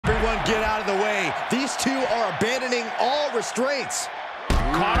Everyone get out of the way. These two are abandoning all restraints.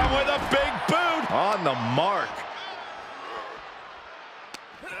 Caught him with a big boot. On the mark.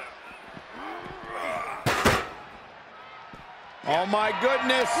 Oh my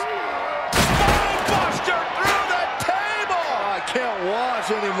goodness. Spine buster through the table. Oh, I can't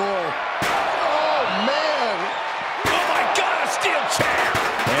watch anymore. Oh, man. Oh my God, a steel chair.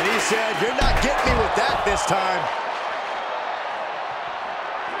 And he said, you're not getting me with that this time.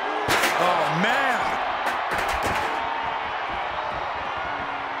 Oh man.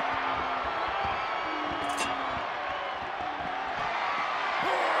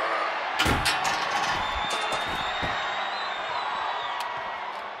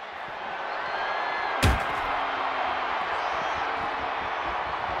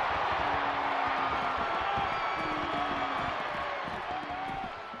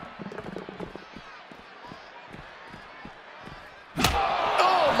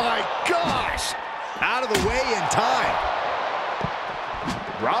 Out of the way in time.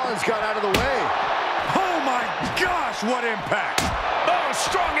 Rollins got out of the way. Oh my gosh, what impact. Oh,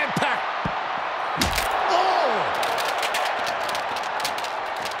 strong impact. Oh!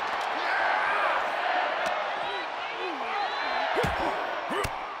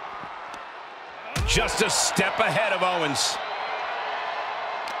 Just a step ahead of Owens.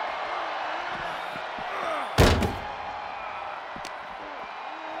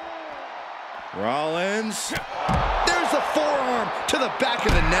 Rollins. There's the forearm to the back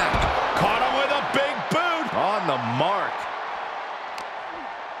of the neck. Caught him with a big boot. On the mark.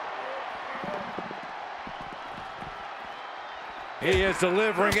 He is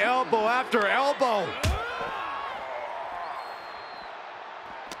delivering elbow after elbow.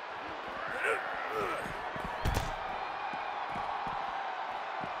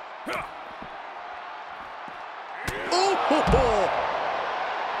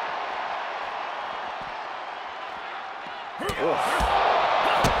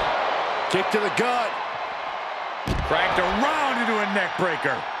 Kick to the gut. Cracked around into a neck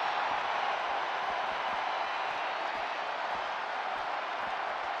breaker.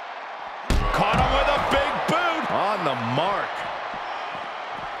 Caught him with a big boot. On the mark.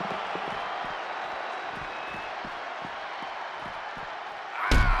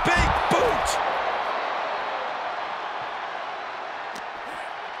 Big boot.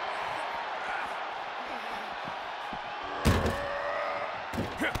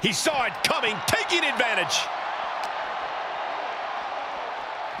 He saw it coming, taking advantage.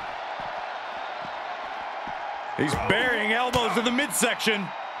 He's burying elbows in the midsection.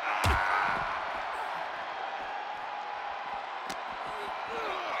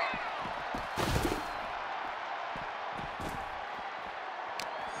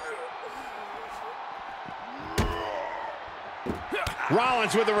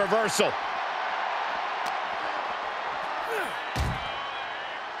 Rollins with a reversal.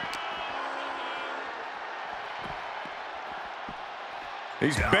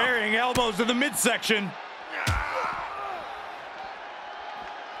 He's burying elbows in the midsection.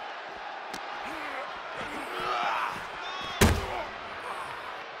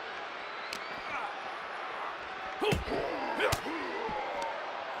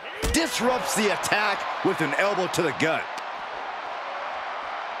 Disrupts the attack with an elbow to the gut.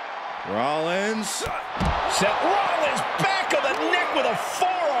 Rollins. Seth Rollins back of the neck with a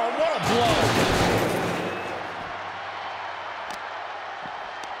forearm. What a blow.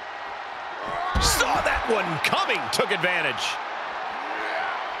 Saw that one coming, took advantage.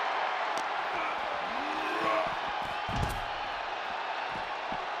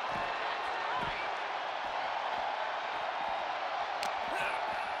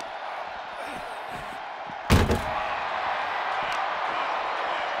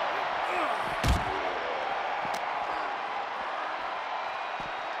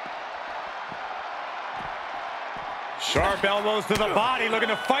 Sharp elbows to the body, looking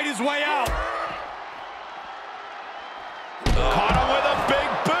to fight his way out. Caught him with a big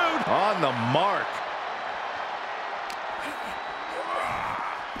boot. On the mark.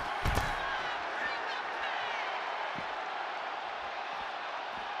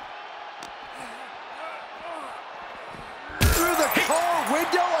 Through the car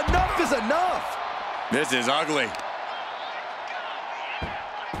window, enough is enough. This is ugly.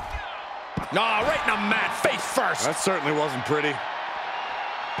 Nah, right in the mat, face first. That certainly wasn't pretty.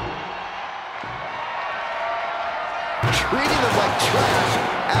 Treating them like trash,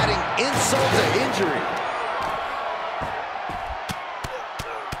 adding insult to injury.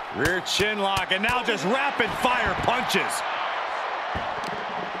 Rear chin lock, and now just rapid fire punches.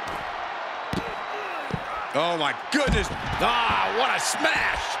 Oh my goodness. Ah, what a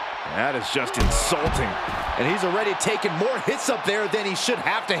smash. That is just insulting. And he's already taken more hits up there than he should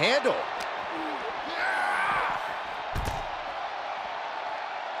have to handle.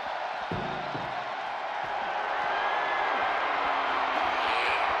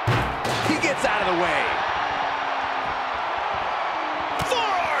 He gets out of the way.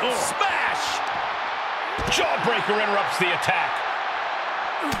 Forearm smash! Jawbreaker interrupts the attack.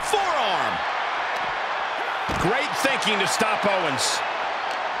 Forearm! Great thinking to stop Owens.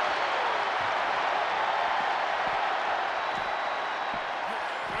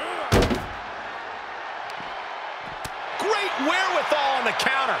 Great wherewithal on the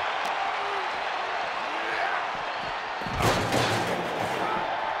counter.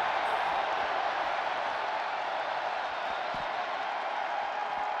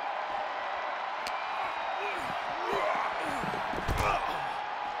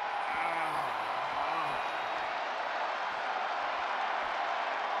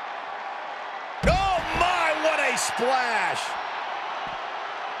 Splash.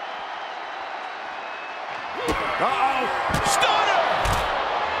 Uh-oh. Stunner!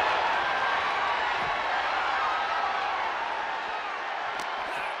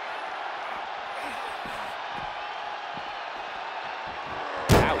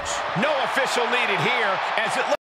 Ouch. No official needed here as it looks